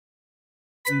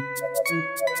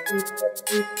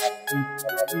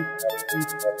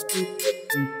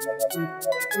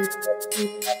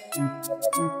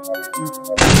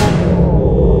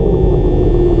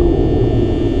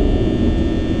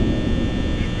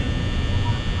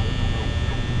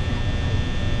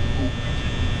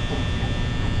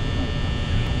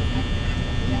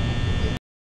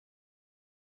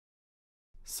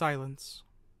Silence.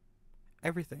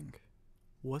 Everything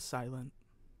was silent.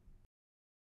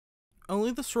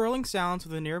 Only the swirling sounds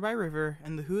of the nearby river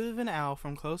and the hoot of an owl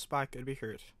from close by could be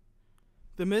heard.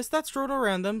 The mist that strode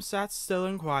around them sat still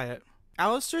and quiet.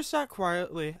 Alastor sat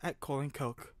quietly at Coal and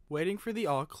Coke, waiting for the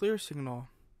all-clear signal.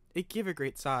 It gave a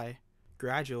great sigh.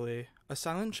 Gradually, a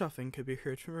silent chuffing could be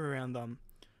heard from around them.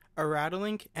 A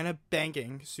rattling and a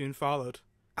banging soon followed.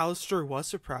 Alastor was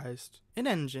surprised. An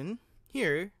engine?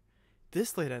 Here?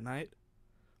 This late at night?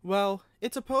 Well,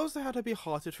 it's supposed to have to be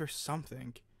halted for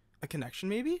something. A connection,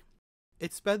 maybe?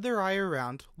 It sped their eye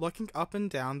around, looking up and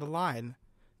down the line,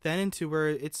 then into where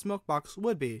its smoke box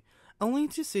would be, only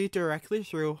to see directly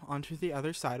through onto the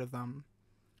other side of them.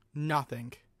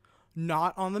 Nothing.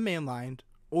 Not on the main line,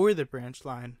 or the branch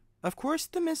line. Of course,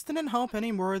 the mist didn't help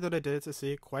any more than it did to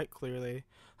see it quite clearly.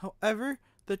 However,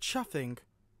 the chuffing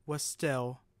was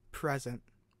still present.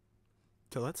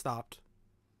 Till it stopped.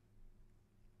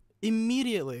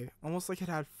 Immediately, almost like it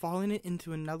had fallen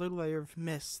into another layer of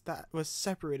mist that was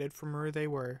separated from where they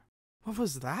were. What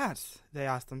was that? They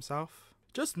asked themselves.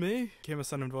 Just me, came a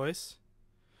sudden voice.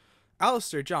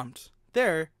 Alastor jumped.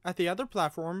 There, at the other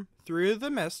platform, through the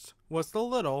mist, was the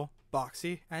little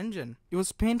Boxy engine. It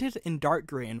was painted in dark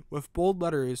green, with bold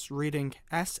letters reading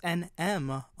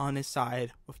SNM on his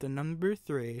side, with the number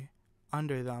 3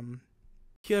 under them.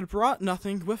 He had brought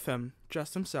nothing with him,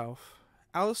 just himself.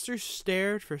 Alastor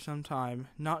stared for some time,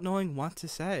 not knowing what to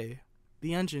say.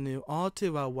 The engine knew all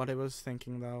too well what it was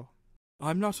thinking, though.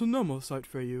 I'm not a normal sight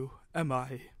for you, am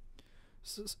I?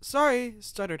 Sorry,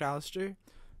 stuttered Alastor.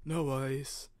 No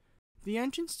worries. The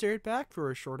engine stared back for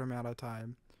a short amount of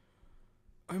time.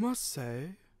 I must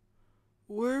say,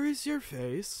 where is your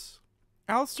face?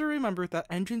 Alastor remembered that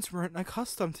engines weren't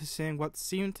accustomed to seeing what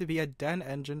seemed to be a dead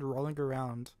engine rolling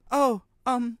around. Oh,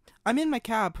 I'm in my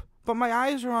cab. But my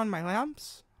eyes are on my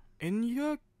lamps. In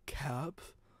your cab?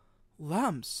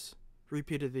 Lamps,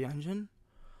 repeated the engine.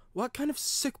 What kind of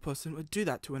sick person would do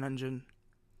that to an engine?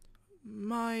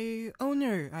 My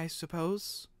owner, I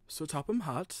suppose. So Topham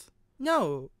Hatt?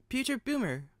 No, Peter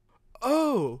Boomer.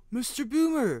 Oh, Mr.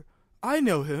 Boomer. I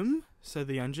know him, said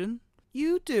the engine.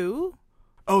 You do?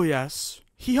 Oh, yes.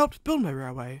 He helped build my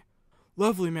railway.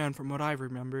 Lovely man from what I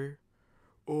remember.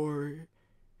 Or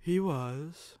he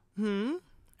was.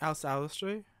 Asked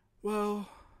Alastor. Well,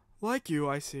 like you,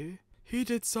 I see. He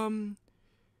did some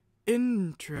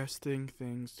interesting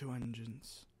things to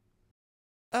engines.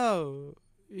 Oh,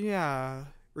 yeah,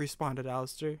 responded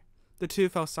Alastor. The two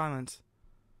fell silent.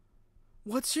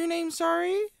 What's your name,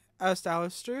 sorry? Asked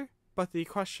Alastor, but the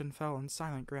question fell on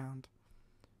silent ground.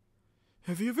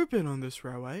 Have you ever been on this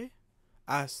railway?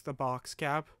 Asked the box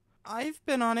cab. I've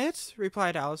been on it,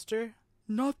 replied Alastor.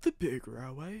 Not the big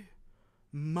railway.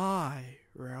 My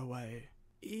railway.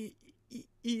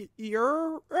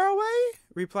 Your railway?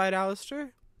 Replied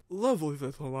Alastor. Lovely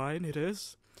little line it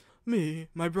is. Me,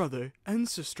 my brother, and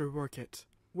sister work it.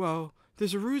 Well,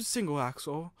 there's a rude single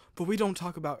axle, but we don't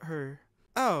talk about her.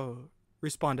 Oh,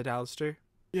 responded Alastor.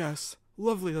 Yes,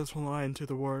 lovely little line to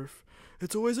the wharf.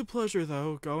 It's always a pleasure,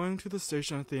 though, going to the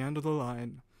station at the end of the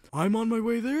line. I'm on my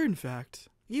way there, in fact.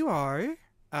 You are?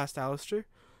 Asked Alastor.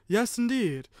 Yes,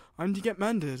 indeed. I'm to get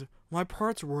mended. My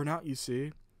parts are worn out, you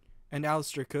see. And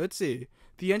Alastor could see.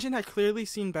 The engine had clearly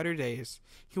seen better days.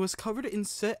 He was covered in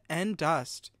soot and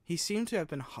dust. He seemed to have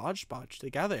been hodgepodged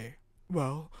together.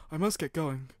 Well, I must get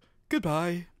going.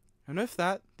 Goodbye. And with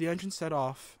that, the engine set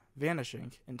off,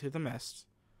 vanishing into the mist.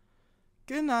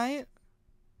 Good night.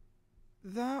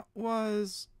 That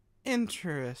was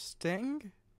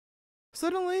interesting.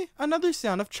 Suddenly, another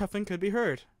sound of chuffing could be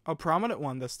heard. A prominent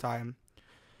one this time.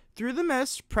 Through the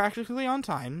mist, practically on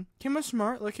time, came a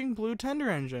smart-looking blue tender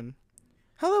engine.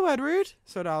 Hello, Edward,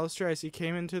 said Alastor as he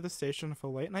came into the station of a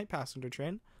late-night passenger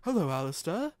train. Hello,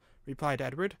 Alastor, replied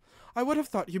Edward. I would have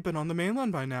thought you'd been on the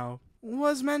mainland by now.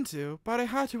 Was meant to, but I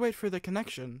had to wait for the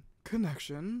connection.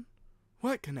 Connection?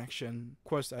 What connection?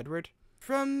 Quoth Edward.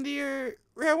 From the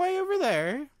railway over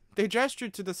there. They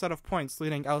gestured to the set of points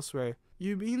leading elsewhere.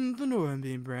 You mean the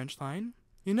Northern branch line?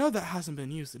 You know that hasn't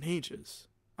been used in ages.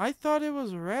 I thought it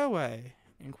was a railway,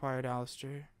 inquired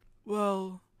Alastor.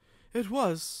 Well, it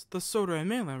was the Soda and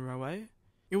Mainland Railway.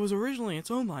 It was originally its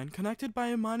own line, connected by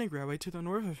a mining railway to the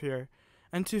north of here,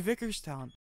 and to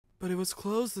Vickerstown. But it was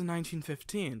closed in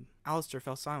 1915. Alastor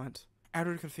fell silent.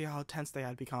 Edward could feel how tense they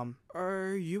had become.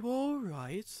 Are you all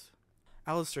right?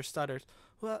 Alastor stuttered.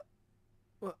 What,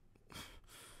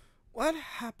 what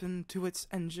happened to its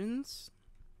engines?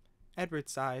 Edward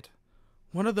sighed.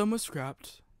 One of them was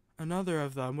scrapped. Another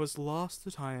of them was lost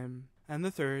to time. And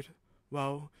the third,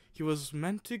 well, he was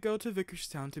meant to go to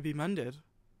Vicarstown to be mended,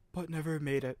 but never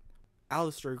made it.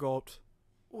 Alastor gulped.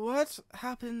 What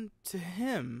happened to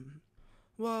him?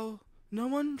 Well, no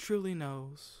one truly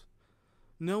knows.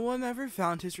 No one ever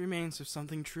found his remains if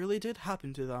something truly did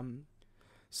happen to them.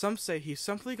 Some say he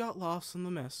simply got lost in the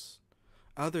mist.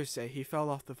 Others say he fell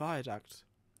off the viaduct.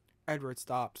 Edward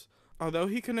stopped. Although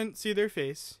he couldn't see their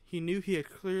face, he knew he had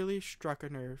clearly struck a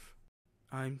nerve.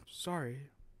 I'm sorry.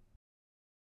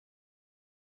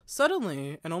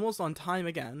 Suddenly, and almost on time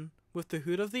again, with the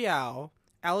hoot of the owl,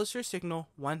 Alastor's signal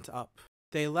went up.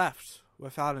 They left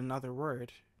without another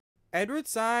word. Edward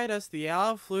sighed as the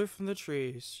owl flew from the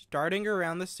trees, darting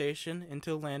around the station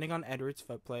until landing on Edward's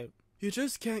footplate. You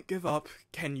just can't give up,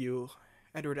 can you?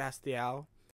 Edward asked the owl.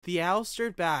 The owl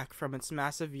stirred back from its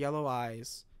massive yellow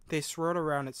eyes. They swirled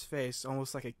around its face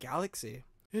almost like a galaxy.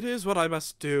 It is what I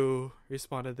must do,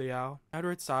 responded the owl.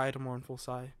 Edward sighed a mournful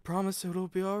sigh. Promise it'll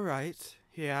be all right,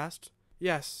 he asked.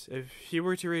 Yes, if he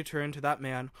were to return to that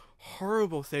man,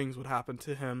 horrible things would happen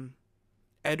to him.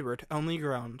 Edward only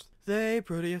groaned. They,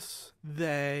 Proteus,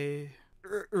 they...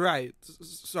 Right,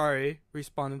 sorry,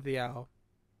 responded the owl.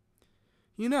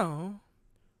 You know,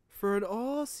 for an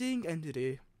all-seeing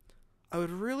entity, I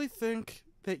would really think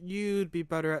that you'd be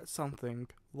better at something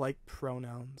like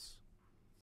pronouns.